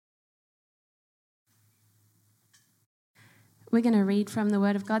We're going to read from the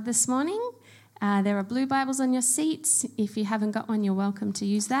Word of God this morning. There are blue Bibles on your seats. If you haven't got one, you're welcome to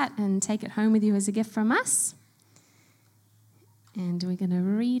use that and take it home with you as a gift from us. And we're going to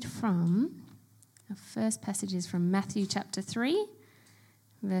read from, our first passage is from Matthew chapter 3,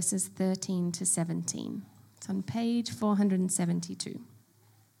 verses 13 to 17. It's on page 472.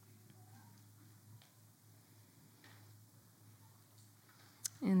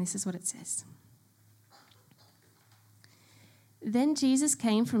 And this is what it says. Then Jesus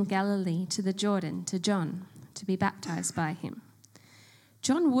came from Galilee to the Jordan to John to be baptized by him.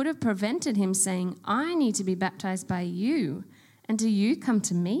 John would have prevented him, saying, "I need to be baptized by you, and do you come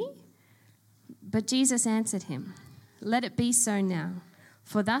to me?" But Jesus answered him, "Let it be so now,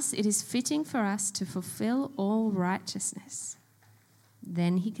 for thus it is fitting for us to fulfill all righteousness."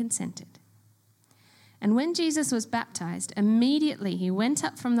 Then he consented. And when Jesus was baptized, immediately he went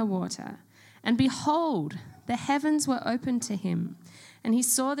up from the water, and behold, the heavens were opened to him, and he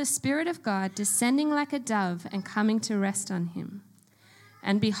saw the Spirit of God descending like a dove and coming to rest on him.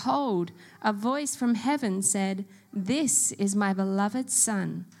 And behold, a voice from heaven said, "This is my beloved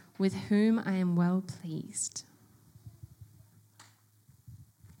Son, with whom I am well pleased."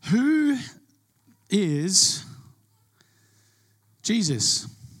 Who is Jesus?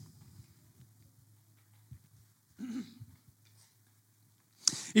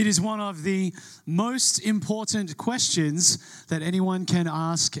 It is one of the most important questions that anyone can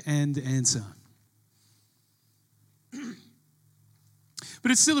ask and answer. But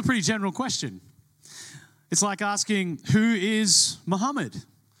it's still a pretty general question. It's like asking, who is Muhammad?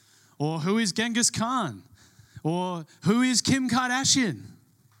 Or who is Genghis Khan? Or who is Kim Kardashian?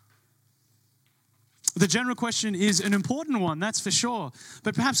 The general question is an important one, that's for sure.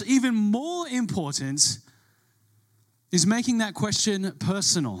 But perhaps even more important is making that question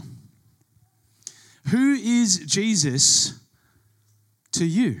personal. Who is Jesus to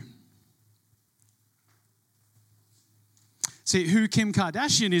you? See, who Kim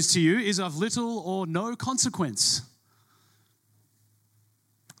Kardashian is to you is of little or no consequence.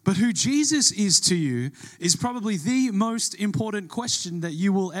 But who Jesus is to you is probably the most important question that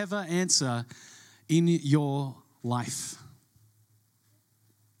you will ever answer in your life.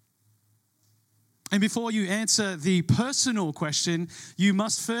 And before you answer the personal question, you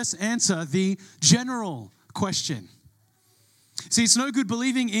must first answer the general question. See, it's no good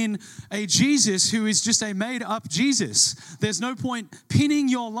believing in a Jesus who is just a made-up Jesus. There's no point pinning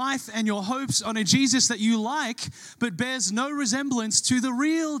your life and your hopes on a Jesus that you like, but bears no resemblance to the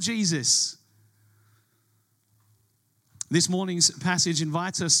real Jesus. This morning's passage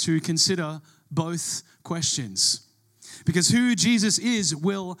invites us to consider both questions, because who Jesus is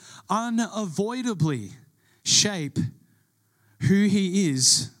will unavoidably shape who he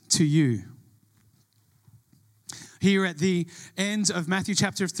is to you. Here at the end of Matthew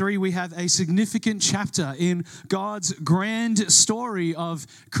chapter 3, we have a significant chapter in God's grand story of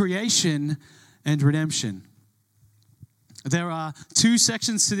creation and redemption. There are two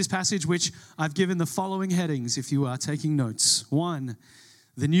sections to this passage which I've given the following headings if you are taking notes. 1,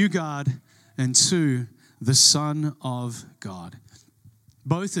 the new God, and 2, the Son of God.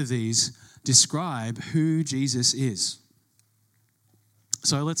 Both of these describe who Jesus is.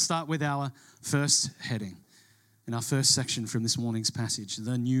 So let's start with our first heading in our first section from this morning's passage,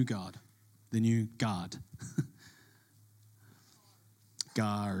 the new God. The new God.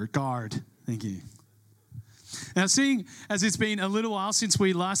 Guard. Thank you. Now, seeing as it's been a little while since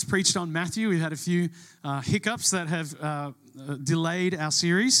we last preached on Matthew, we've had a few hiccups that have delayed our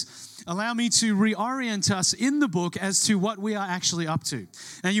series. Allow me to reorient us in the book as to what we are actually up to.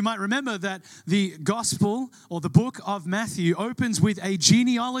 Now, you might remember that the gospel or the book of Matthew opens with a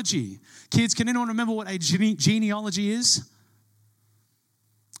genealogy. Kids, can anyone remember what a genealogy is?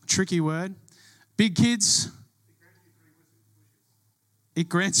 Tricky word. Big kids? It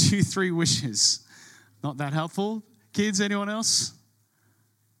grants you 3 wishes. Not that helpful. Kids, anyone else?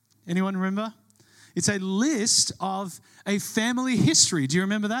 Anyone remember? It's a list of a family history. Do you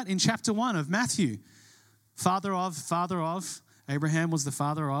remember that? In chapter 1 of Matthew. Father of, Abraham was the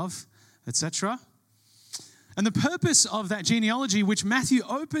father of, etc. And the purpose of that genealogy, which Matthew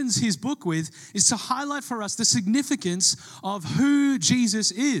opens his book with, is to highlight for us the significance of who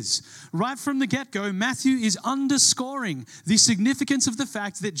Jesus is. Right from the get-go, Matthew is underscoring the significance of the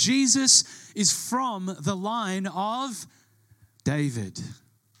fact that Jesus is from the line of David.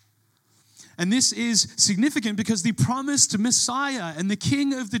 And this is significant because the promised Messiah and the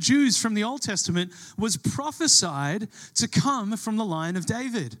King of the Jews from the Old Testament was prophesied to come from the line of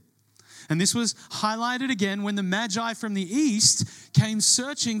David. And this was highlighted again when the Magi from the east came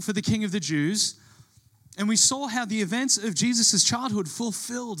searching for the King of the Jews And we saw how the events of Jesus' childhood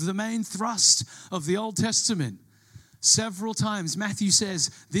fulfilled the main thrust of the Old Testament. Several times, Matthew says,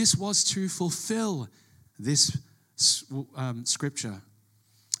 this was to fulfill this scripture.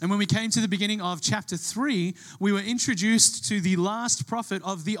 And when we came to the beginning of chapter 3, we were introduced to the last prophet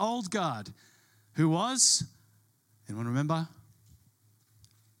of the old guard, who was, anyone remember?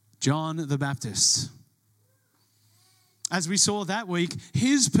 John the Baptist. As we saw that week,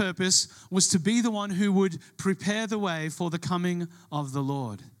 his purpose was to be the one who would prepare the way for the coming of the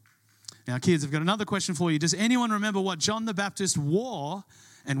Lord. Now, kids, I've got another question for you. Does anyone remember what John the Baptist wore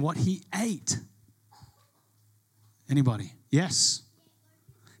and what he ate? Anybody? Yes.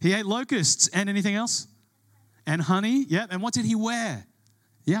 He ate locusts and anything else? And honey. Yep. And what did he wear?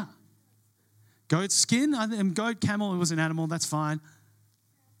 Yeah. Goat skin? Goat, camel, it was an animal. That's fine.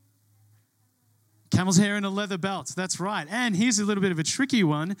 Camel's hair and a leather belt. That's right. And here's a little bit of a tricky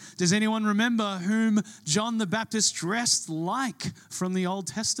one. Does anyone remember whom John the Baptist dressed like from the Old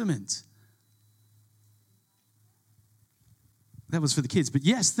Testament? That was for the kids. But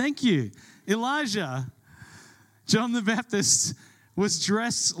yes, thank you. Elijah. John the Baptist was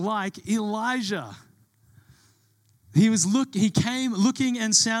dressed like Elijah. He came looking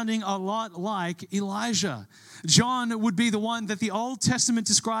and sounding a lot like Elijah. John would be the one that the Old Testament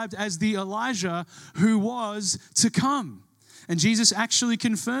described as the Elijah who was to come. And Jesus actually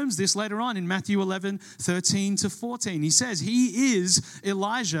confirms this later on in Matthew 11, 13 to 14. He says, he is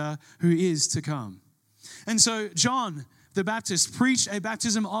Elijah who is to come. And so John the Baptist preached a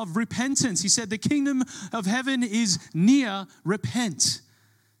baptism of repentance. He said, the kingdom of heaven is near, repent.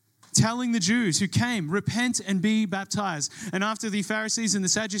 Telling the Jews who came, repent and be baptized. And after the Pharisees and the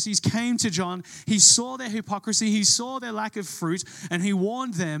Sadducees came to John, he saw their hypocrisy, he saw their lack of fruit, and he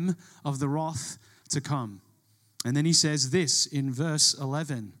warned them of the wrath to come. And then he says this in verse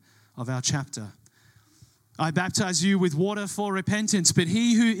 11 of our chapter. I baptize you with water for repentance, but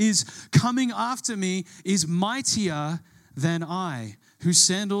he who is coming after me is mightier than I, whose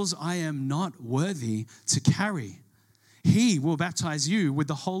sandals I am not worthy to carry. He will baptize you with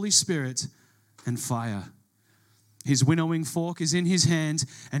the Holy Spirit and fire. His winnowing fork is in his hand,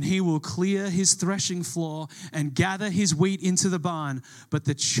 and he will clear his threshing floor and gather his wheat into the barn, but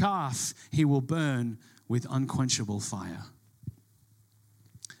the chaff he will burn with unquenchable fire.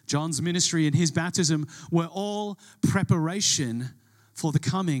 John's ministry and his baptism were all preparation for the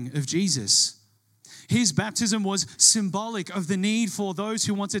coming of Jesus. His baptism was symbolic of the need for those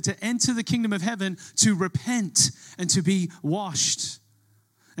who wanted to enter the kingdom of heaven to repent and to be washed.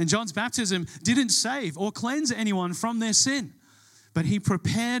 And John's baptism didn't save or cleanse anyone from their sin, but he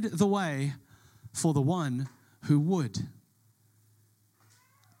prepared the way for the one who would.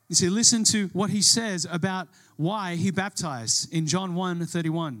 You see, listen to what he says about why he baptized in John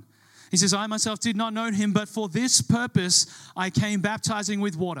 1:31. He says, I myself did not know him, but for this purpose I came baptizing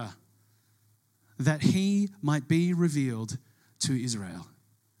with water, that he might be revealed to Israel.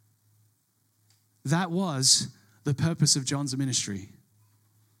 That was the purpose of John's ministry.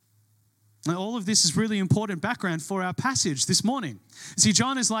 Now, all of this is really important background for our passage this morning. See,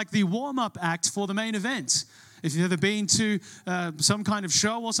 John is like the warm-up act for the main event. If you've ever been to some kind of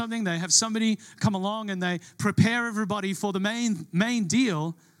show or something, they have somebody come along and they prepare everybody for the main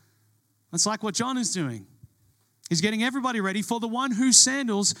deal. That's like what John is doing. He's getting everybody ready for the one whose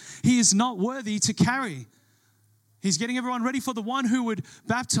sandals he is not worthy to carry. He's getting everyone ready for the one who would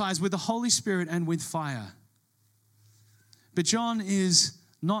baptize with the Holy Spirit and with fire. But John is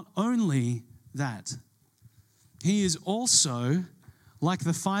not only that. He is also like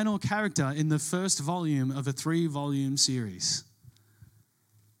the final character in the first volume of a 3-volume series.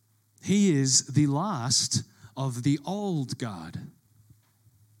 He is the last of the old guard.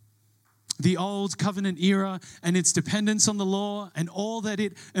 The old covenant era and its dependence on the law and all that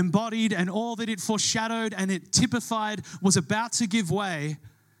it embodied and all that it foreshadowed and it typified was about to give way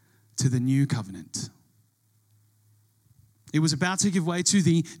to the new covenant. It was about to give way to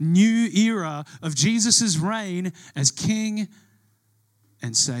the new era of Jesus' reign as King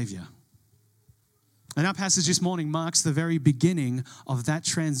and Savior. And our passage this morning marks the very beginning of that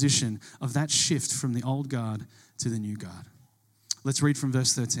transition, of that shift from the old guard to the new guard. Let's read from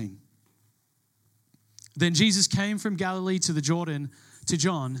verse 13. Then Jesus came from Galilee to the Jordan to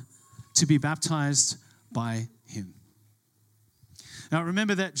John to be baptized by him. Now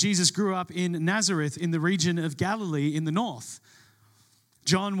remember that Jesus grew up in Nazareth in the region of Galilee in the north.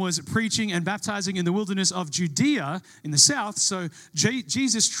 John was preaching and baptizing in the wilderness of Judea in the south, so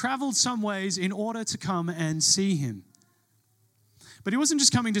Jesus traveled some ways in order to come and see him. But he wasn't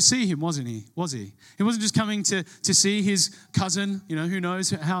just coming to see him, wasn't he? Was he? He wasn't just coming to see his cousin, who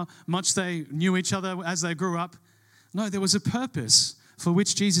knows how much they knew each other as they grew up. No, there was a purpose for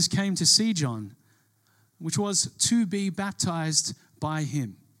which Jesus came to see John, which was to be baptized by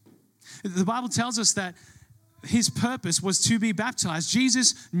him. The Bible tells us that his purpose was to be baptized.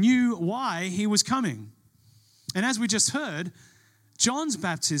 Jesus knew why he was coming. And as we just heard, John's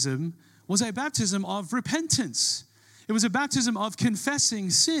baptism was a baptism of repentance. It was a baptism of confessing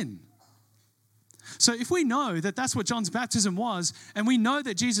sin. So if we know that that's what John's baptism was, and we know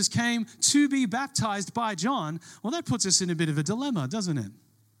that Jesus came to be baptized by John, well, that puts us in a bit of a dilemma, doesn't it?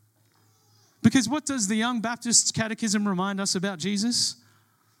 Because what does the Young Baptist Catechism remind us about Jesus?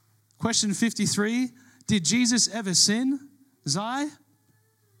 Question 53, did Jesus ever sin? Zai?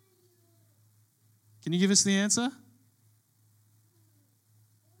 Can you give us the answer?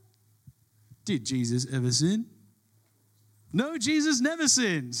 Did Jesus ever sin? No, Jesus never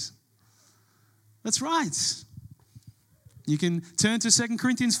sinned. That's right. You can turn to 2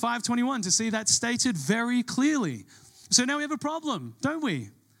 Corinthians 5:21 to see that stated very clearly. So now we have a problem, don't we?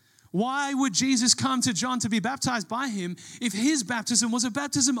 Why would Jesus come to John to be baptized by him if his baptism was a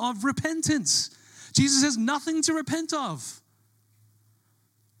baptism of repentance? Jesus has nothing to repent of.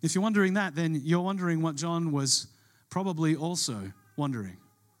 If you're wondering that, then you're wondering what John was probably also wondering.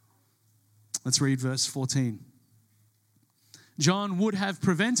 Let's read verse 14. John would have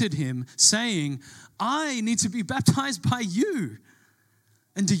prevented him, saying, I need to be baptized by you,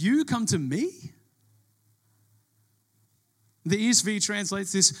 and do you come to me? The ESV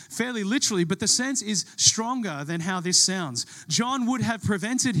translates this fairly literally, but the sense is stronger than how this sounds. John would have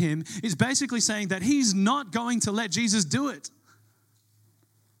prevented him is basically saying that he's not going to let Jesus do it.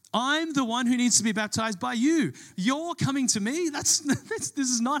 I'm the one who needs to be baptized by you. You're coming to me? This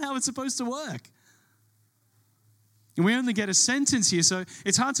is not how it's supposed to work. And we only get a sentence here, so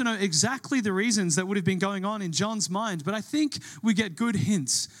it's hard to know exactly the reasons that would have been going on in John's mind, but I think we get good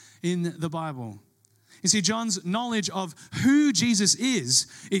hints in the Bible. You see, John's knowledge of who Jesus is,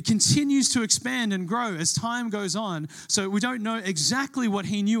 it continues to expand and grow as time goes on. So we don't know exactly what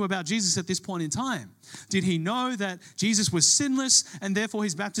he knew about Jesus at this point in time. Did he know that Jesus was sinless and therefore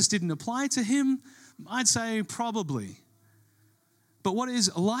his baptism didn't apply to him? I'd say probably. But what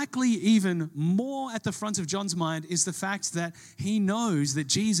is likely even more at the front of John's mind is the fact that he knows that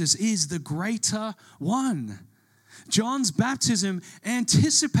Jesus is the greater one. John's baptism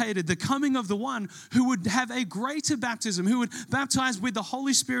anticipated the coming of the one who would have a greater baptism, who would baptize with the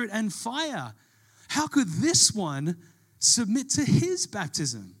Holy Spirit and fire. How could this one submit to his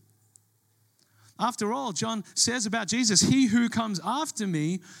baptism? After all, John says about Jesus, he who comes after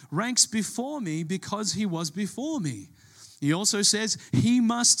me ranks before me because he was before me. He also says he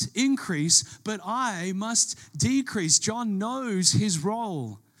must increase, but I must decrease. John knows his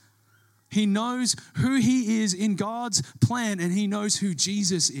role. He knows who he is in God's plan, and he knows who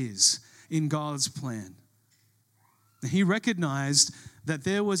Jesus is in God's plan. He recognized that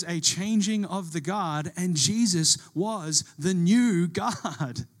there was a changing of the guard, and Jesus was the new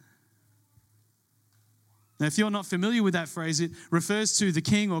God. Now, if you're not familiar with that phrase, it refers to the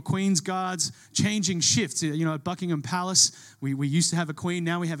king or queen's guards changing shifts. At Buckingham Palace, we used to have a queen,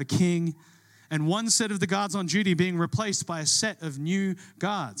 now we have a king, and one set of the guards on duty being replaced by a set of new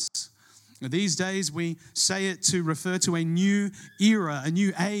guards. These days, we say it to refer to a new era, a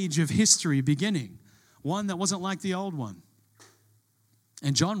new age of history beginning, one that wasn't like the old one.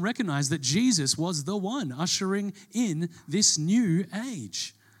 And John recognized that Jesus was the one ushering in this new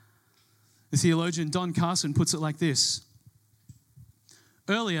age. The theologian Don Carson puts it like this.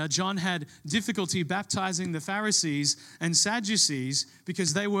 Earlier, John had difficulty baptizing the Pharisees and Sadducees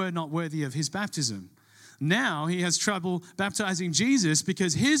because they were not worthy of his baptism. Now he has trouble baptizing Jesus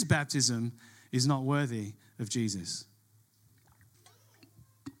because his baptism is not worthy of Jesus.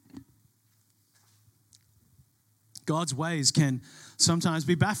 God's ways can sometimes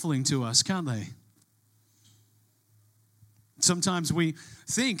be baffling to us, can't they? Sometimes we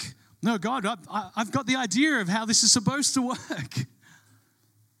think, no, God, I've got the idea of how this is supposed to work.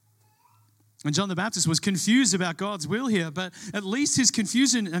 And John the Baptist was confused about God's will here, but at least his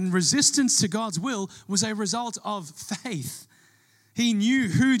confusion and resistance to God's will was a result of faith. He knew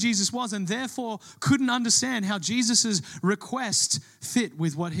who Jesus was and therefore couldn't understand how Jesus' request fit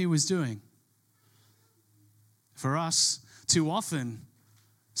with what he was doing. For us, too often,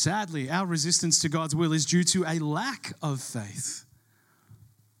 sadly, our resistance to God's will is due to a lack of faith.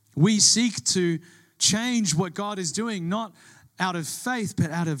 We seek to change what God is doing, not out of faith, but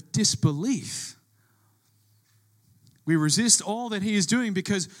out of disbelief. We resist all that he is doing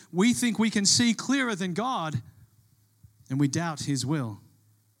because we think we can see clearer than God, and we doubt his will.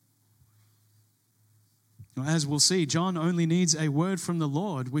 As we'll see, John only needs a word from the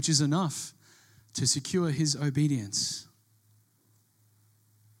Lord, which is enough to secure his obedience.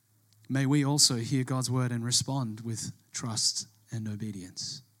 May we also hear God's word and respond with trust and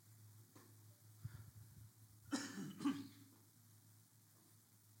obedience.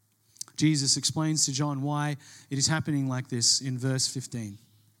 Jesus explains to John why it is happening like this in verse 15.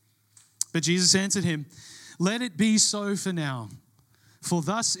 But Jesus answered him, "Let it be so for now, for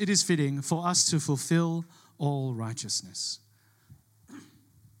thus it is fitting for us to fulfill all righteousness."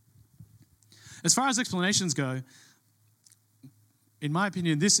 As far as explanations go, in my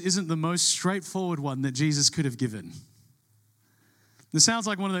opinion, this isn't the most straightforward one that Jesus could have given. This sounds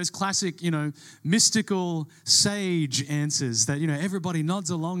like one of those classic, mystical sage answers that, everybody nods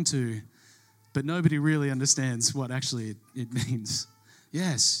along to, but nobody really understands what actually it means.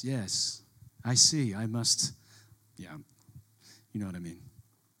 Yes, I see, I must, you know what I mean.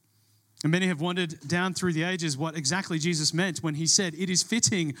 And many have wondered down through the ages what exactly Jesus meant when he said, "It is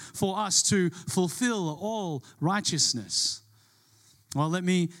fitting for us to fulfill all righteousness." Well, let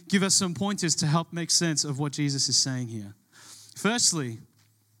me give us some pointers to help make sense of what Jesus is saying here. Firstly,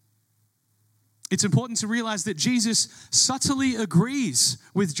 it's important to realize that Jesus subtly agrees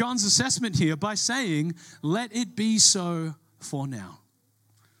with John's assessment here by saying, "Let it be so for now."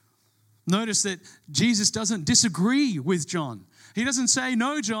 Notice that Jesus doesn't disagree with John. He doesn't say,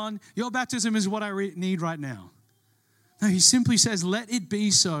 "No, John, your baptism is what I need right now." No, he simply says, "Let it be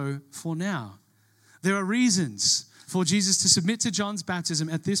so for now." There are reasons for Jesus to submit to John's baptism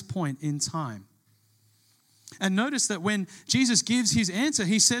at this point in time. And notice that when Jesus gives his answer,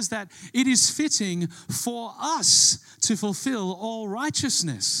 he says that it is fitting for us to fulfill all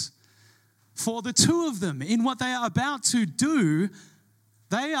righteousness. For the two of them, in what they are about to do,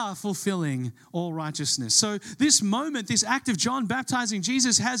 they are fulfilling all righteousness. So this moment, this act of John baptizing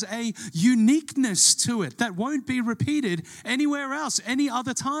Jesus has a uniqueness to it that won't be repeated anywhere else, any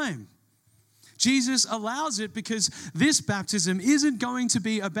other time. Jesus allows it because this baptism isn't going to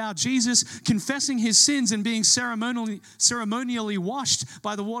be about Jesus confessing his sins and being ceremonially washed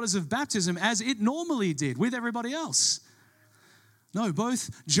by the waters of baptism as it normally did with everybody else. No,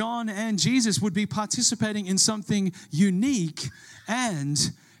 both John and Jesus would be participating in something unique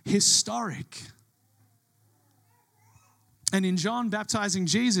and historic. And in John baptizing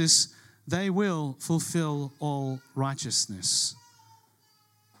Jesus, they will fulfill all righteousness.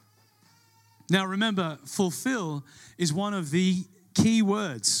 Now remember, fulfill is one of the key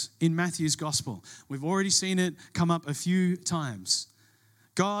words in Matthew's gospel. We've already seen it come up a few times.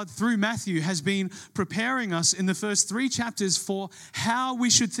 God, through Matthew, has been preparing us in the first 3 chapters for how we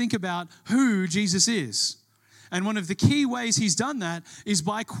should think about who Jesus is. And one of the key ways he's done that is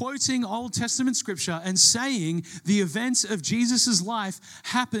by quoting Old Testament scripture and saying the events of Jesus' life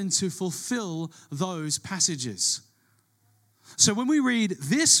happen to fulfill those passages. So when we read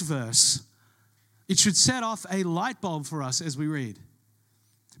this verse, it should set off a light bulb for us as we read.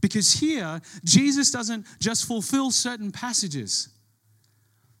 Because here, Jesus doesn't just fulfill certain passages.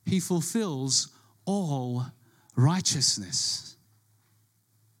 He fulfills all righteousness.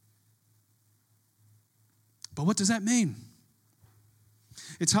 But what does that mean?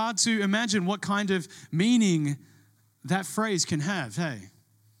 It's hard to imagine what kind of meaning that phrase can have, hey?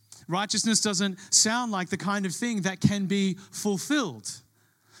 Righteousness doesn't sound like the kind of thing that can be fulfilled.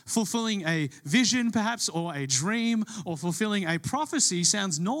 Fulfilling a vision, perhaps, or a dream, or fulfilling a prophecy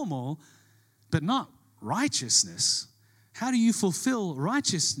sounds normal, but not righteousness. How do you fulfill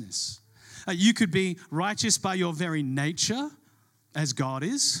righteousness? You could be righteous by your very nature, as God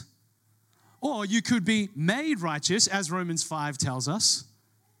is, or you could be made righteous, as Romans 5 tells us.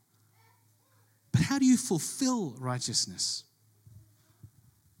 But how do you fulfill righteousness?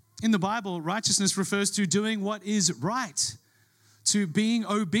 In the Bible, righteousness refers to doing what is right, to being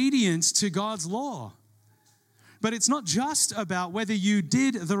obedient to God's law. But it's not just about whether you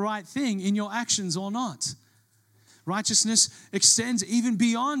did the right thing in your actions or not. Righteousness extends even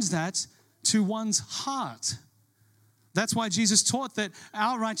beyond that to one's heart. That's why Jesus taught that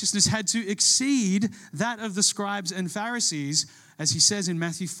our righteousness had to exceed that of the scribes and Pharisees, as he says in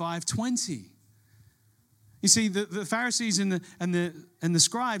Matthew 5:20. You see, the Pharisees and the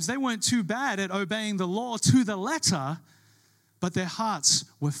scribes, they weren't too bad at obeying the law to the letter, but their hearts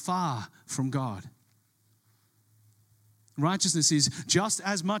were far from God. Righteousness is just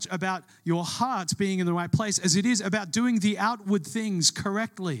as much about your heart being in the right place as it is about doing the outward things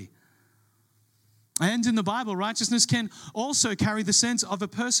correctly. And in the Bible, righteousness can also carry the sense of a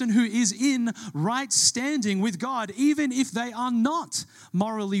person who is in right standing with God, even if they are not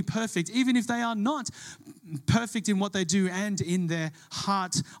morally perfect, even if they are not perfect in what they do and in their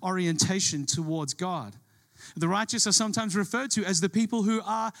heart orientation towards God. The righteous are sometimes referred to as the people who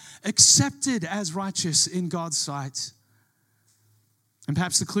are accepted as righteous in God's sight. And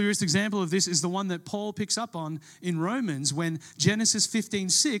perhaps the clearest example of this is the one that Paul picks up on in Romans when Genesis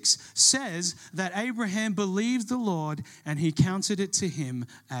 15:6 says that Abraham believed the Lord and he counted it to him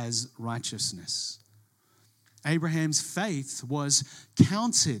as righteousness. Abraham's faith was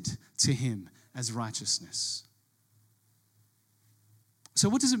counted to him as righteousness. So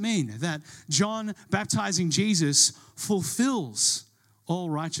what does it mean that John baptizing Jesus fulfills all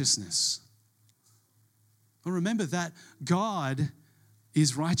righteousness? Well, remember that God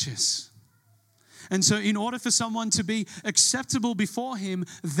is righteous. And so in order for someone to be acceptable before him,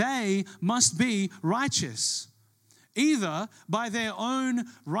 they must be righteous, either by their own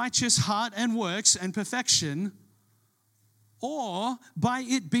righteous heart and works and perfection, or by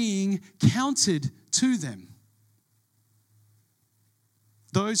it being counted to them.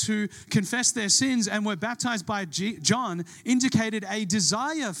 Those who confessed their sins and were baptized by John indicated a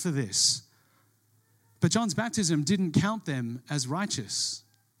desire for this. But John's baptism didn't count them as righteous.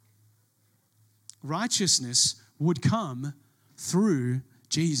 Righteousness would come through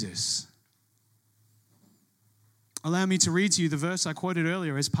Jesus. Allow me to read to you the verse I quoted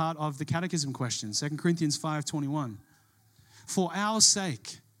earlier as part of the catechism question, 2 Corinthians 5:21. For our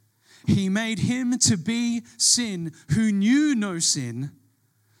sake, he made him to be sin who knew no sin,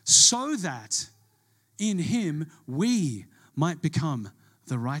 so that in him we might become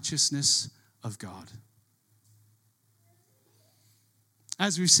the righteousness of God.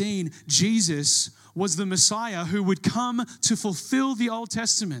 As we've seen, Jesus was the Messiah who would come to fulfill the Old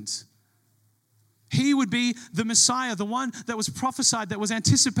Testament. He would be the Messiah, the one that was prophesied, that was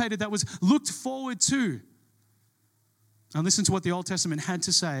anticipated, that was looked forward to. And listen to what the Old Testament had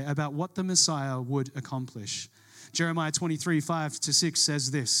to say about what the Messiah would accomplish. Jeremiah 23:5-6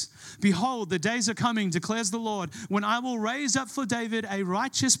 says this, Behold, the days are coming, declares the Lord, when I will raise up for David a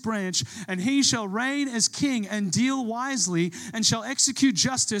righteous branch, and he shall reign as king and deal wisely, and shall execute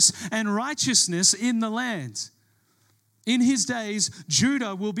justice and righteousness in the land. In his days,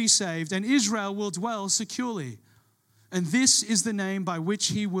 Judah will be saved, and Israel will dwell securely. And this is the name by which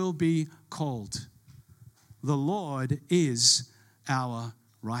he will be called. The Lord is our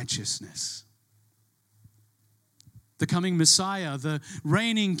righteousness. The coming Messiah, the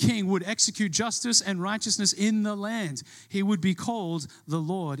reigning king, would execute justice and righteousness in the land. He would be called, the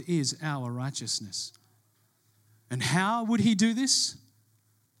Lord is our righteousness. And how would he do this?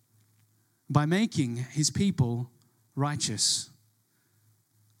 By making his people righteous,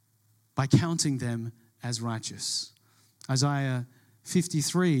 by counting them as righteous. Isaiah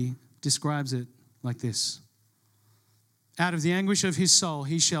 53 describes it like this. Out of the anguish of his soul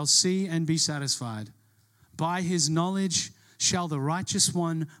he shall see and be satisfied. By his knowledge shall the righteous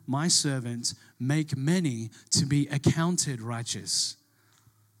one, my servant, make many to be accounted righteous,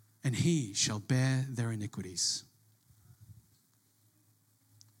 and he shall bear their iniquities.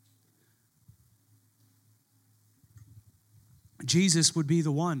 Jesus would be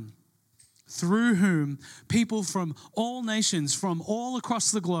the one through whom people from all nations, from all across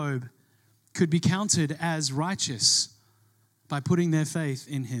the globe, could be counted as righteous by putting their faith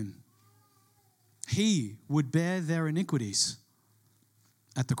in him. He would bear their iniquities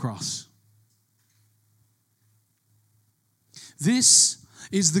at the cross. This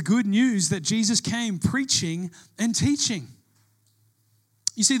is the good news that Jesus came preaching and teaching.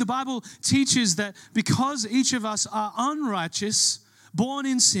 You see, the Bible teaches that because each of us are unrighteous, born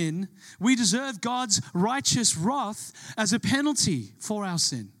in sin, we deserve God's righteous wrath as a penalty for our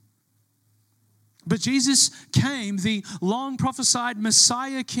sin. But Jesus came, the long prophesied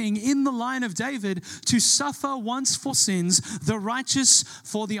Messiah King in the line of David, to suffer once for sins, the righteous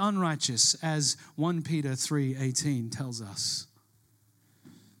for the unrighteous, as 1 Peter 3:18 tells us.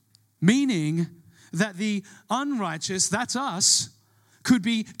 Meaning that the unrighteous, that's us, could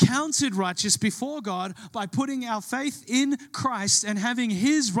be counted righteous before God by putting our faith in Christ and having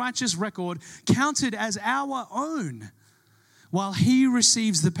his righteous record counted as our own, while he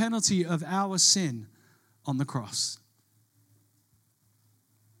receives the penalty of our sin on the cross.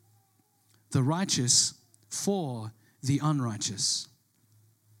 The righteous for the unrighteous.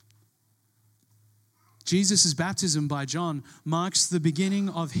 Jesus' baptism by John marks the beginning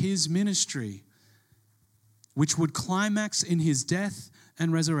of his ministry, which would climax in his death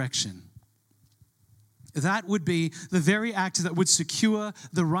and resurrection. That would be the very act that would secure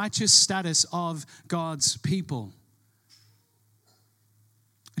the righteous status of God's people.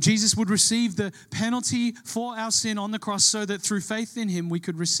 Jesus would receive the penalty for our sin on the cross so that through faith in him we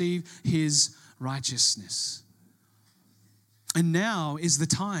could receive his righteousness. And now is the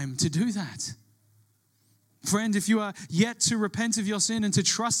time to do that. Friend, if you are yet to repent of your sin and to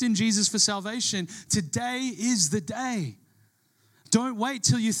trust in Jesus for salvation, today is the day. Don't wait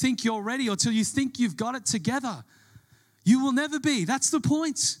till you think you're ready or till you think you've got it together. You will never be. That's the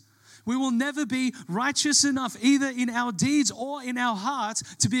point. We will never be righteous enough, either in our deeds or in our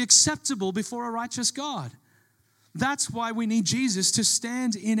hearts, to be acceptable before a righteous God. That's why we need Jesus to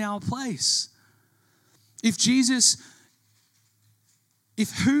stand in our place. If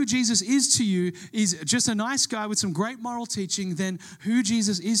who Jesus is to you is just a nice guy with some great moral teaching, then who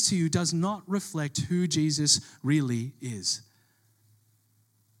Jesus is to you does not reflect who Jesus really is.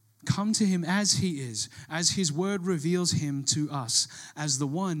 Come to him as he is, as his word reveals him to us, as the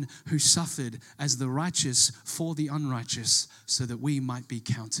one who suffered as the righteous for the unrighteous, so that we might be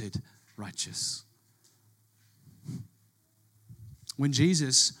counted righteous. When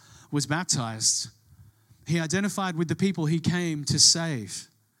Jesus was baptized, he identified with the people he came to save.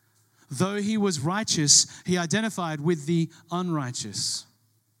 Though he was righteous, he identified with the unrighteous.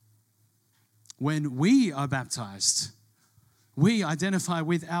 When we are baptized, we identify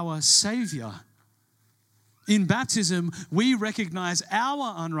with our Savior. In baptism, we recognize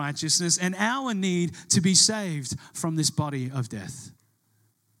our unrighteousness and our need to be saved from this body of death.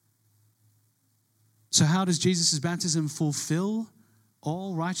 So how does Jesus' baptism fulfill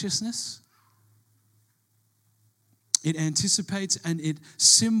all righteousness? It anticipates and it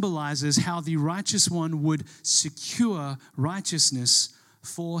symbolizes how the righteous one would secure righteousness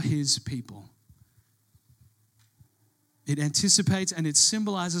for his people. It anticipates and it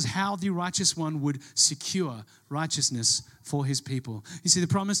symbolizes how the righteous one would secure righteousness for his people. You see, the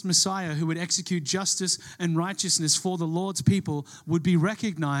promised Messiah who would execute justice and righteousness for the Lord's people would be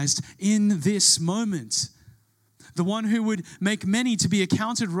recognized in this moment. The one who would make many to be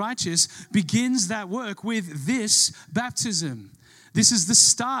accounted righteous begins that work with this baptism. This is the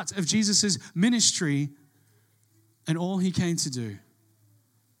start of Jesus' ministry and all he came to do.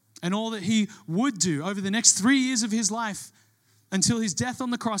 And all that he would do over the next 3 years of his life until his death on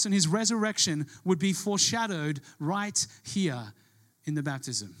the cross and his resurrection would be foreshadowed right here in the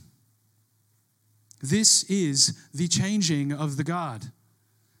baptism. This is the changing of the guard.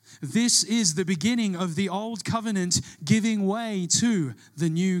 This is the beginning of the old covenant giving way to the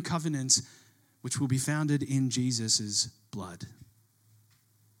new covenant, which will be founded in Jesus' blood.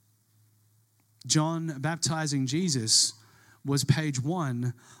 John baptizing Jesus was page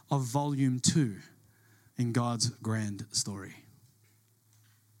 1 of volume 2 in God's grand story.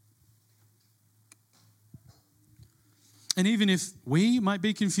 And even if we might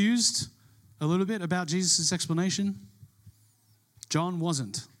be confused a little bit about Jesus' explanation, John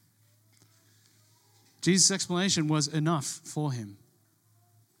wasn't. Jesus' explanation was enough for him.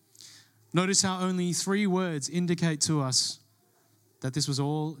 Notice how only 3 words indicate to us that this was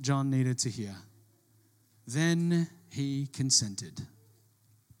all John needed to hear. Then he consented.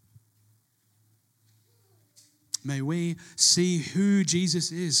 May we see who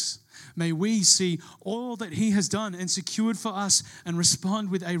Jesus is. May we see all that he has done and secured for us and respond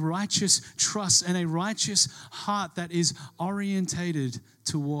with a righteous trust and a righteous heart that is orientated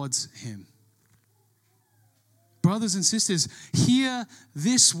towards him. Brothers and sisters, hear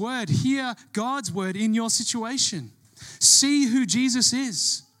this word, hear God's word in your situation. See who Jesus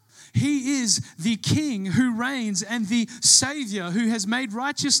is. He is the King who reigns and the Savior who has made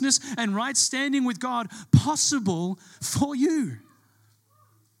righteousness and right standing with God possible for you.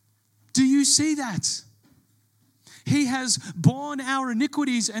 Do you see that? He has borne our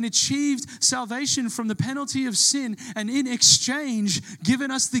iniquities and achieved salvation from the penalty of sin, and in exchange given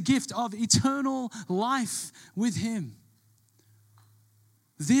us the gift of eternal life with him.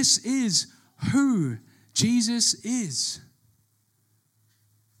 This is who Jesus is.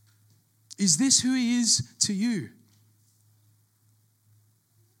 Is this who he is to you?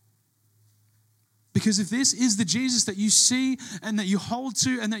 Because if this is the Jesus that you see and that you hold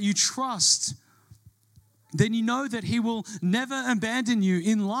to and that you trust, then you know that he will never abandon you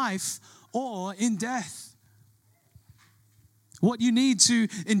in life or in death. What you need to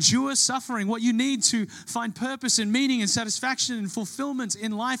endure suffering, what you need to find purpose and meaning and satisfaction and fulfillment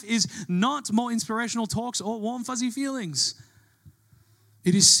in life is not more inspirational talks or warm, fuzzy feelings.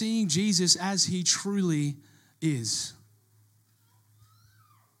 It is seeing Jesus as he truly is.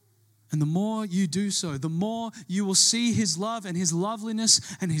 And the more you do so, the more you will see his love and his loveliness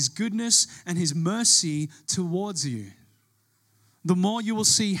and his goodness and his mercy towards you. The more you will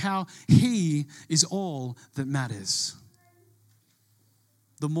see how he is all that matters.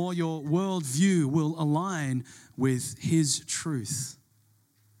 The more your worldview will align with his truth.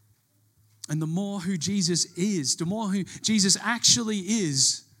 And the more who Jesus is, the more who Jesus actually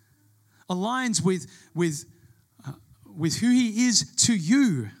is, aligns with who he is to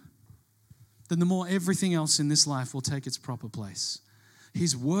you, then the more everything else in this life will take its proper place.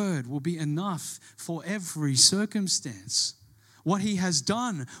 His word will be enough for every circumstance. What he has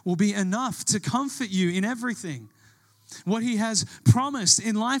done will be enough to comfort you in everything. What he has promised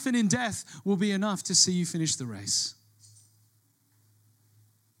in life and in death will be enough to see you finish the race.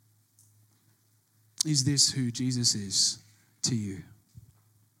 Is this who Jesus is to you?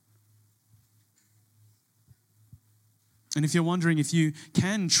 And if you're wondering if you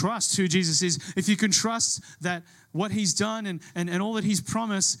can trust who Jesus is, if you can trust that what he's done and all that he's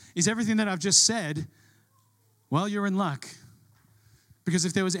promised is everything that I've just said, well, you're in luck. Because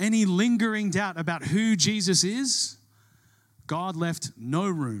if there was any lingering doubt about who Jesus is, God left no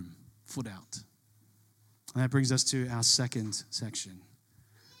room for doubt. And that brings us to our second section,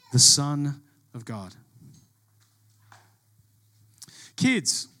 the Son of God.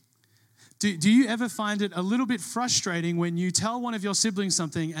 Kids, do you ever find it a little bit frustrating when you tell one of your siblings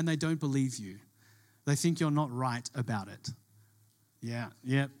something and they don't believe you? They think you're not right about it.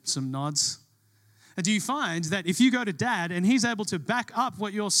 Yeah, some nods. And do you find that if you go to dad and he's able to back up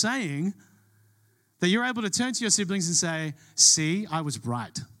what you're saying, that you're able to turn to your siblings and say, see, I was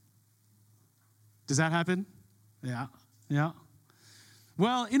right? Does that happen? Yeah.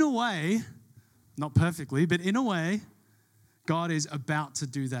 Well, in a way, not perfectly, but in a way, God is about to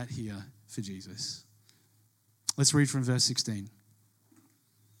do that here for Jesus. Let's read from verse 16.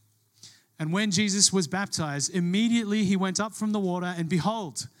 And when Jesus was baptized, immediately he went up from the water, and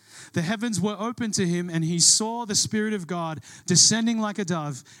behold, the heavens were opened to him, and he saw the Spirit of God descending like a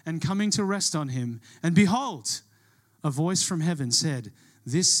dove and coming to rest on him. And behold, a voice from heaven said,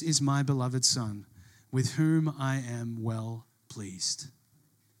 "This is my beloved Son, with whom I am well pleased."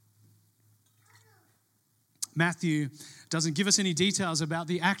 Matthew doesn't give us any details about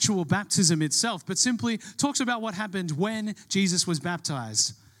the actual baptism itself, but simply talks about what happened when Jesus was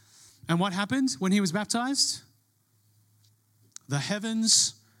baptized. And what happened when he was baptized? The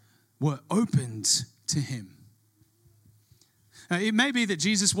heavens were opened to him. Now, it may be that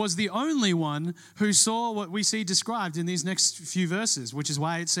Jesus was the only one who saw what we see described in these next few verses, which is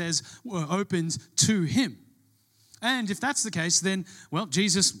why it says were opened to him. And if that's the case, then, well,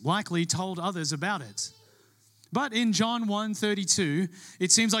 Jesus likely told others about it. But in John 1:32,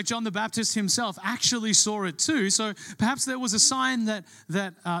 it seems like John the Baptist himself actually saw it too. So perhaps there was a sign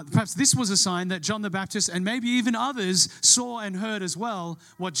perhaps this was a sign that John the Baptist and maybe even others saw and heard as well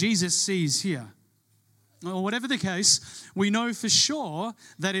what Jesus sees here. Or whatever the case, we know for sure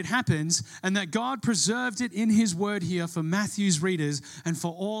that it happened and that God preserved it in his word here for Matthew's readers and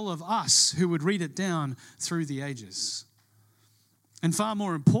for all of us who would read it down through the ages. And far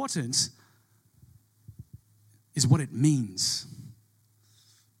more important is what it means.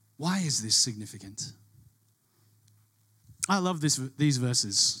 Why is this significant? I love these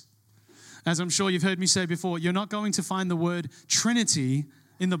verses. As I'm sure you've heard me say before, you're not going to find the word Trinity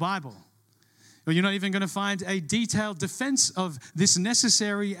in the Bible. Or you're not even going to find a detailed defense of this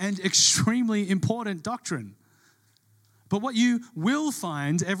necessary and extremely important doctrine. But what you will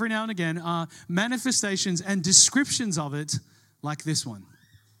find every now and again are manifestations and descriptions of it like this one.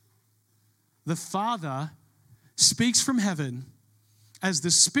 The Father speaks from heaven as the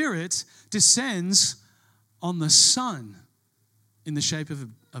Spirit descends on the Son in the shape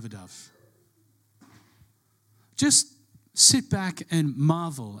of a dove. Just sit back and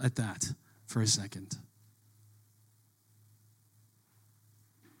marvel at that for a second.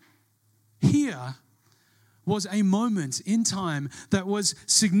 Here was a moment in time that was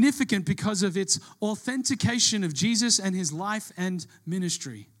significant because of its authentication of Jesus and his life and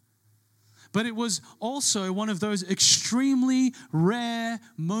ministry. But it was also one of those extremely rare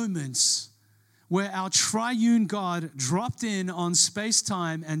moments where our triune God dropped in on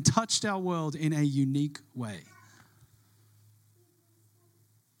space-time and touched our world in a unique way.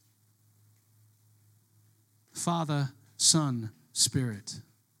 Father, Son, Spirit,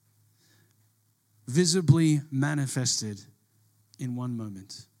 visibly manifested in one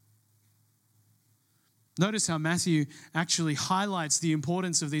moment. Notice how Matthew actually highlights the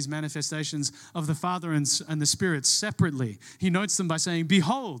importance of these manifestations of the Father and the Spirit separately. He notes them by saying,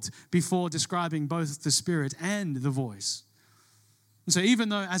 "Behold," before describing both the Spirit and the voice. And so even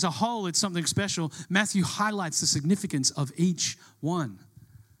though as a whole it's something special, Matthew highlights the significance of each one.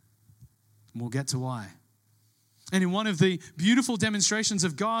 And we'll get to why. And in one of the beautiful demonstrations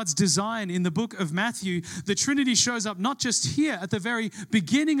of God's design in the book of Matthew, the Trinity shows up not just here at the very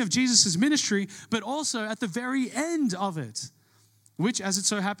beginning of Jesus' ministry, but also at the very end of it, which, as it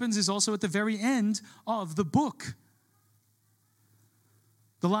so happens, is also at the very end of the book.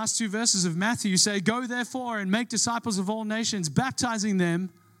 The last two verses of Matthew say, "Go therefore and make disciples of all nations, baptizing them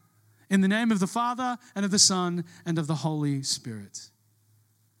in the name of the Father and of the Son and of the Holy Spirit."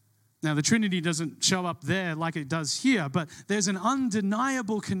 Now, the Trinity doesn't show up there like it does here, but there's an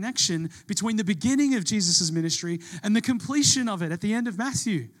undeniable connection between the beginning of Jesus' ministry and the completion of it at the end of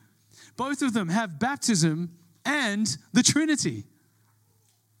Matthew. Both of them have baptism and the Trinity.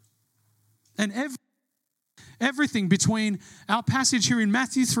 And everything between our passage here in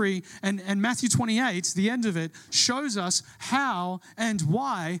Matthew 3 and Matthew 28, the end of it, shows us how and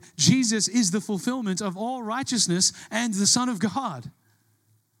why Jesus is the fulfillment of all righteousness and the Son of God.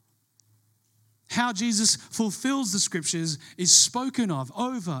 How Jesus fulfills the scriptures is spoken of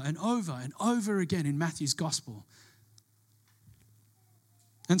over and over and over again in Matthew's gospel.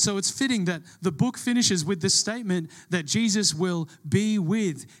 And so it's fitting that the book finishes with the statement that Jesus will be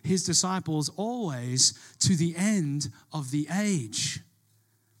with his disciples always to the end of the age.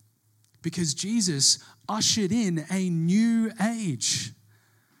 Because Jesus ushered in a new age.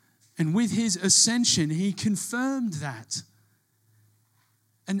 And with his ascension, he confirmed that.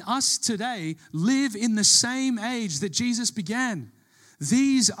 And us today live in the same age that Jesus began.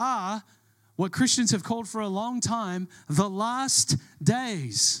 These are what Christians have called for a long time the last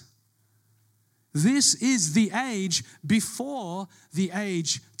days. This is the age before the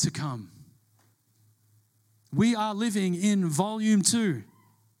age to come. We are living in volume 2.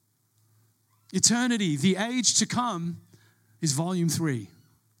 Eternity, the age to come, is volume 3.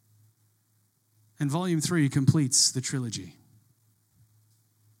 And volume 3 completes the trilogy.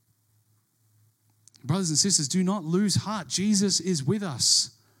 Brothers and sisters, do not lose heart. Jesus is with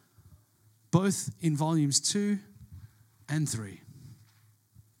us, both in volumes 2 and 3.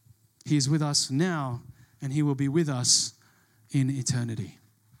 He is with us now, and he will be with us in eternity.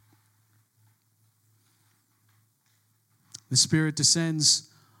 The Spirit descends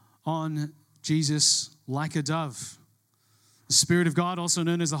on Jesus like a dove. The Spirit of God, also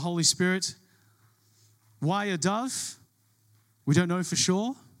known as the Holy Spirit. Why a dove? We don't know for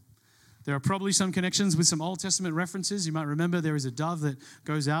sure. There are probably some connections with some Old Testament references. You might remember there is a dove that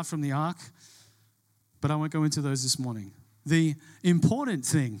goes out from the ark, but I won't go into those this morning. The important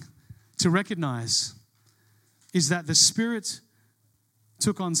thing to recognize is that the Spirit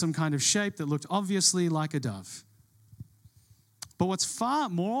took on some kind of shape that looked obviously like a dove. But what's far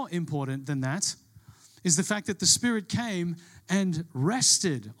more important than that is the fact that the Spirit came and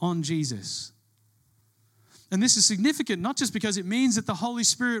rested on Jesus. And this is significant not just because it means that the Holy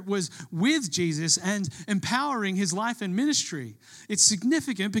Spirit was with Jesus and empowering his life and ministry. It's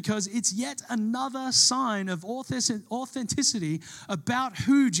significant because it's yet another sign of authenticity about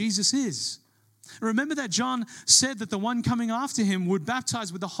who Jesus is. Remember that John said that the one coming after him would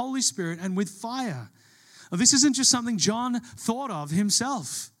baptize with the Holy Spirit and with fire. Well, this isn't just something John thought of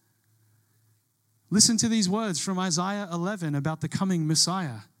himself. Listen to these words from Isaiah 11 about the coming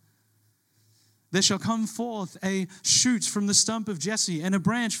Messiah. There shall come forth a shoot from the stump of Jesse, and a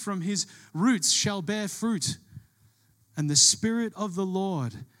branch from his roots shall bear fruit. And the Spirit of the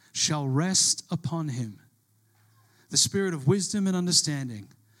Lord shall rest upon him. The Spirit of wisdom and understanding,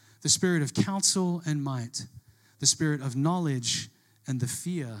 the Spirit of counsel and might, the Spirit of knowledge and the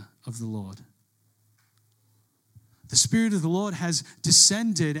fear of the Lord. The Spirit of the Lord has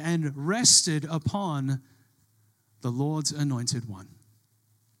descended and rested upon the Lord's anointed one.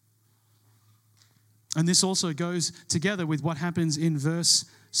 And this also goes together with what happens in verse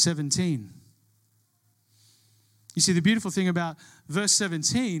 17. You see, the beautiful thing about verse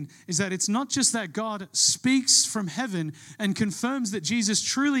 17 is that it's not just that God speaks from heaven and confirms that Jesus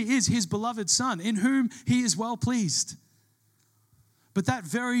truly is his beloved Son, in whom he is well pleased. But that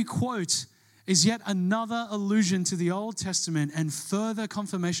very quote is yet another allusion to the Old Testament and further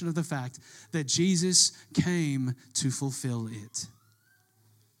confirmation of the fact that Jesus came to fulfill it.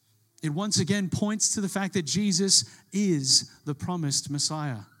 It once again points to the fact that Jesus is the promised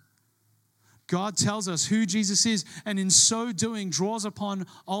Messiah. God tells us who Jesus is, and in so doing draws upon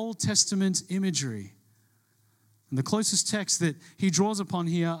Old Testament imagery. And the closest texts that he draws upon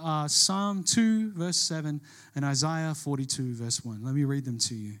here are Psalm 2, verse 7, and Isaiah 42, verse 1. Let me read them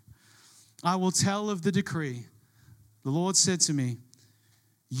to you. I will tell of the decree. The Lord said to me,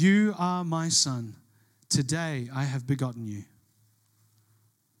 "You are my son. Today I have begotten you."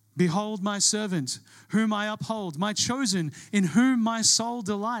 Behold my servant, whom I uphold, my chosen, in whom my soul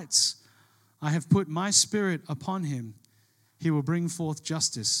delights. I have put my spirit upon him. He will bring forth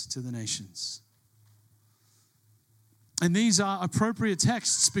justice to the nations. And these are appropriate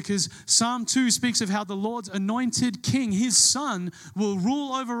texts because Psalm 2 speaks of how the Lord's anointed king, his son, will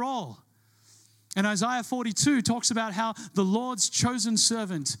rule over all. And Isaiah 42 talks about how the Lord's chosen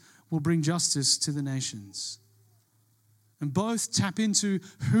servant will bring justice to the nations. And both tap into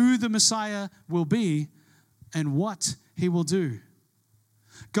who the Messiah will be and what he will do.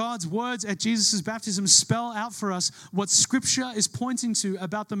 God's words at Jesus' baptism spell out for us what Scripture is pointing to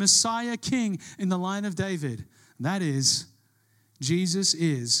about the Messiah King in the line of David. That is, Jesus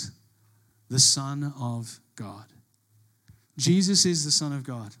is the Son of God. Jesus is the Son of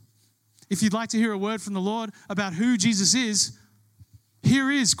God. If you'd like to hear a word from the Lord about who Jesus is,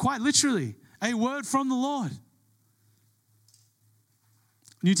 here is, quite literally, a word from the Lord.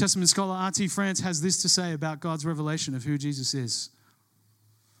 New Testament scholar R.T. France has this to say about God's revelation of who Jesus is.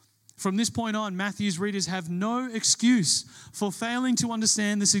 From this point on, Matthew's readers have no excuse for failing to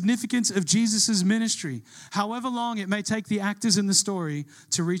understand the significance of Jesus' ministry, however long it may take the actors in the story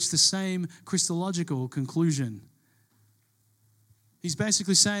to reach the same Christological conclusion. He's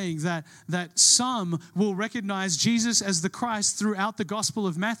basically saying that some will recognize Jesus as the Christ throughout the Gospel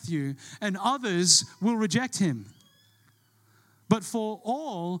of Matthew, and others will reject him. But for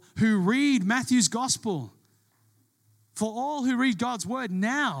all who read Matthew's Gospel, for all who read God's Word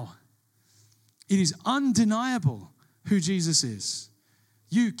now, it is undeniable who Jesus is.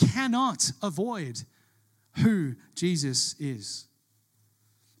 You cannot avoid who Jesus is.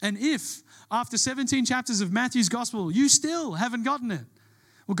 And if, after 17 chapters of Matthew's Gospel, you still haven't gotten it,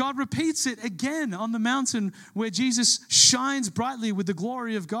 well, God repeats it again on the mountain where Jesus shines brightly with the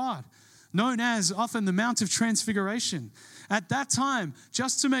glory of God, known as often the Mount of Transfiguration. At that time,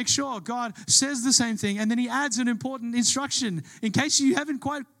 just to make sure, God says the same thing, and then he adds an important instruction in case you haven't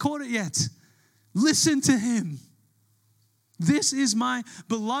quite caught it yet. Listen to him. This is my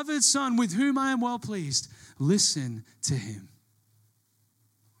beloved Son with whom I am well pleased. Listen to him.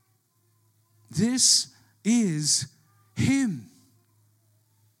 This is him.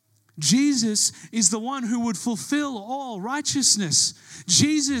 Jesus is the one who would fulfill all righteousness.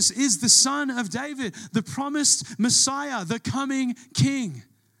 Jesus is the Son of David, the promised Messiah, the coming King.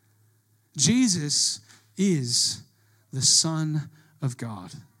 Jesus is the Son of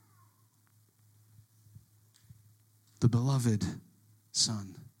God, the beloved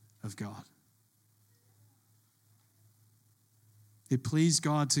Son of God. It pleased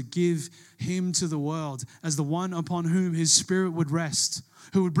God to give him to the world as the one upon whom his Spirit would rest,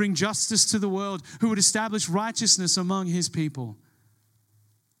 who would bring justice to the world, who would establish righteousness among his people.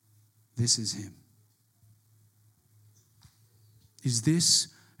 This is him. Is this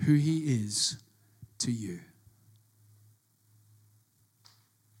who he is to you?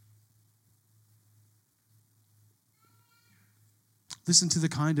 Listen to the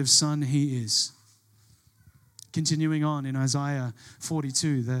kind of son he is. Continuing on in Isaiah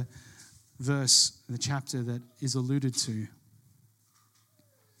 42, the chapter that is alluded to.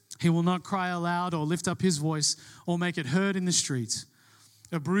 He will not cry aloud or lift up his voice or make it heard in the street.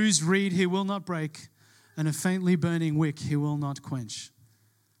 A bruised reed he will not break, and a faintly burning wick he will not quench.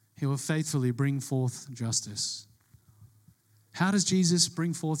 He will faithfully bring forth justice. How does Jesus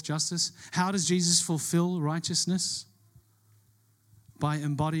bring forth justice? How does Jesus fulfill righteousness? By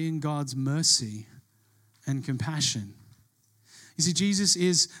embodying God's mercy and compassion. You see, Jesus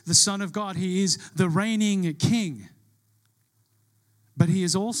is the Son of God. He is the reigning King. But he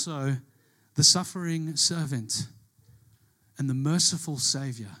is also the suffering servant and the merciful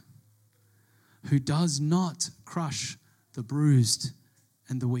Savior who does not crush the bruised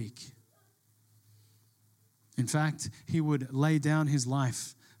and the weak. In fact, he would lay down his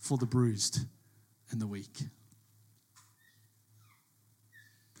life for the bruised and the weak.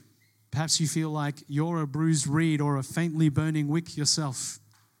 Perhaps you feel like you're a bruised reed or a faintly burning wick yourself.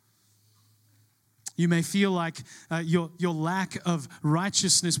 You may feel like your lack of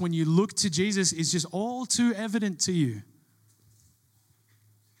righteousness when you look to Jesus is just all too evident to you.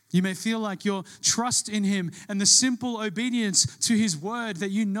 You may feel like your trust in him and the simple obedience to his word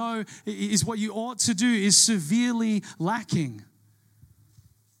that you know is what you ought to do is severely lacking.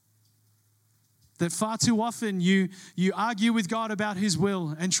 That far too often you argue with God about his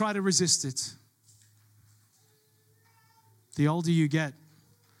will and try to resist it. The older you get,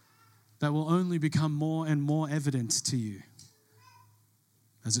 that will only become more and more evident to you,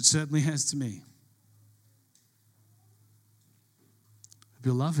 as it certainly has to me.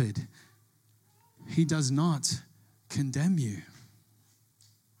 Beloved, he does not condemn you.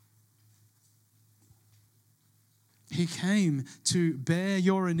 He came to bear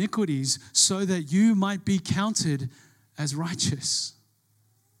your iniquities so that you might be counted as righteous.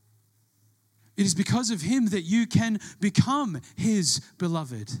 It is because of him that you can become his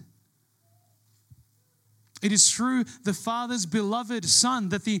beloved. It is through the Father's beloved Son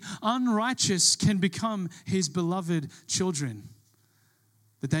that the unrighteous can become his beloved children,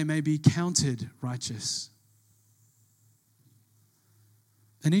 that they may be counted righteous.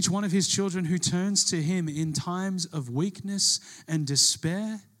 And each one of his children who turns to him in times of weakness and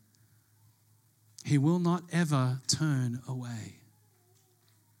despair, he will not ever turn away.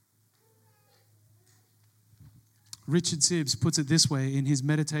 Richard Sibbes puts it this way in his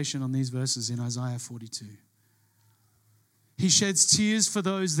meditation on these verses in Isaiah 42. He sheds tears for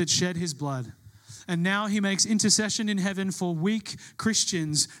those that shed his blood. And now he makes intercession in heaven for weak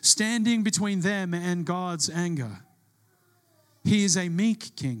Christians standing between them and God's anger. He is a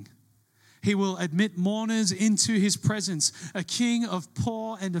meek king. He will admit mourners into his presence, a king of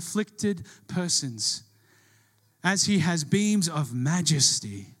poor and afflicted persons. As he has beams of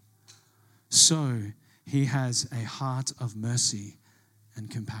majesty, so he has a heart of mercy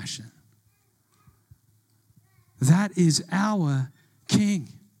and compassion. That is our King,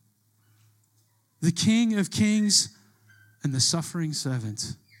 the King of kings and the suffering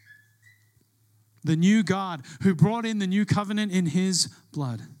servant, the new God who brought in the new covenant in his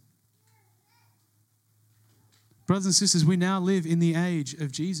blood. Brothers and sisters, we now live in the age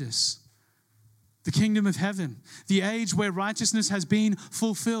of Jesus, the kingdom of heaven, the age where righteousness has been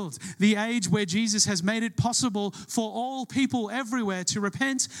fulfilled, the age where Jesus has made it possible for all people everywhere to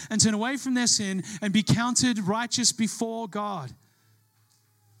repent and turn away from their sin and be counted righteous before God.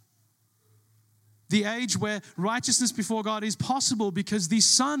 The age where righteousness before God is possible because the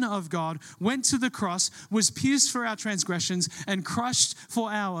Son of God went to the cross, was pierced for our transgressions, and crushed for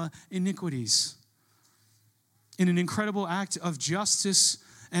our iniquities. In an incredible act of justice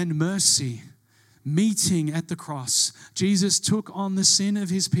and mercy, meeting at the cross, Jesus took on the sin of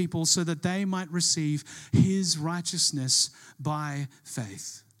his people so that they might receive his righteousness by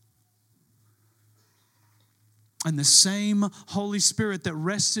faith. And the same Holy Spirit that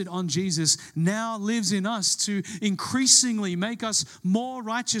rested on Jesus now lives in us to increasingly make us more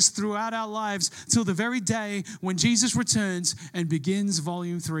righteous throughout our lives till the very day when Jesus returns and begins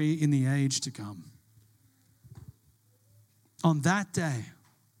volume 3 in the age to come. On that day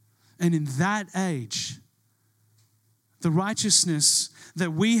and in that age, the righteousness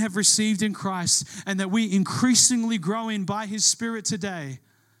that we have received in Christ and that we increasingly grow in by his Spirit today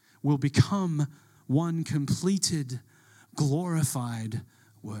will become one completed, glorified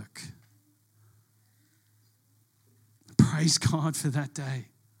work. Praise God for that day.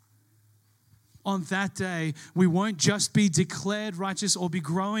 On that day, we won't just be declared righteous or be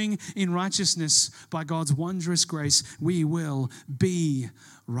growing in righteousness by God's wondrous grace. We will be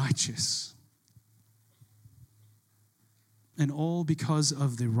righteous. And all because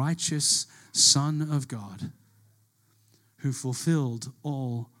of the righteous Son of God who fulfilled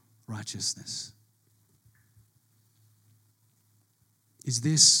all righteousness. Is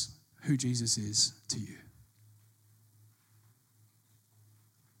this who Jesus is to you?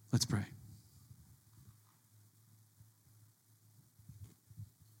 Let's pray.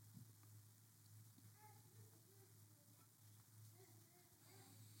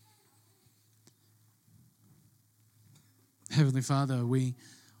 Heavenly Father, we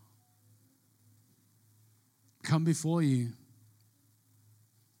come before you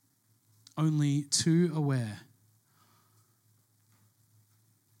only too aware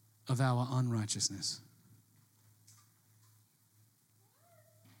of our unrighteousness.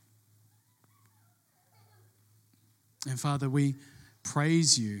 And Father, we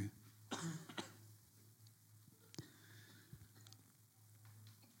praise you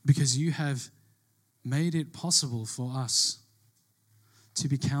because you have made it possible for us to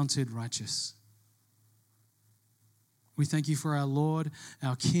be counted righteous. We thank you for our Lord,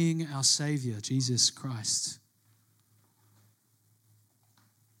 our King, our Savior, Jesus Christ,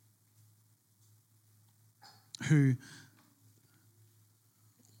 who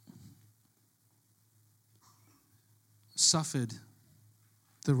suffered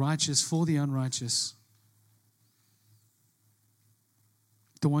the righteous for the unrighteous,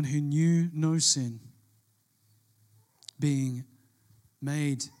 the one who knew no sin, being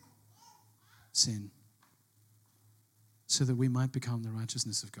made sin, so that we might become the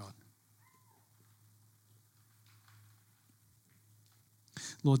righteousness of God.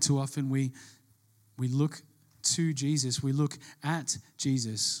 Lord, too often we look to Jesus, we look at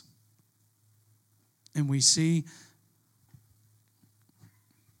Jesus, and we see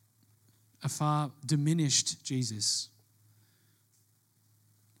a far diminished Jesus.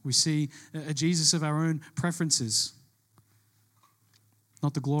 We see a Jesus of our own preferences,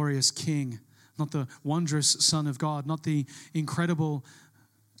 not the glorious King, not the wondrous Son of God, not the incredibly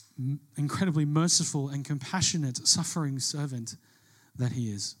merciful and compassionate, suffering servant that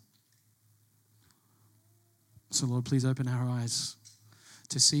he is. So Lord, please open our eyes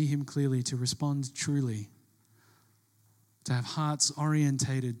to see him clearly, to respond truly, to have hearts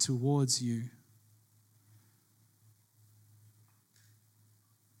orientated towards you.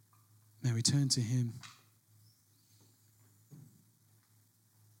 May we turn to him.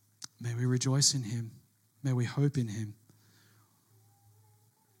 May we rejoice in him. May we hope in him.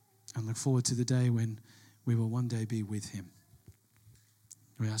 And look forward to the day when we will one day be with him.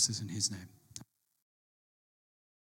 We ask this in his name.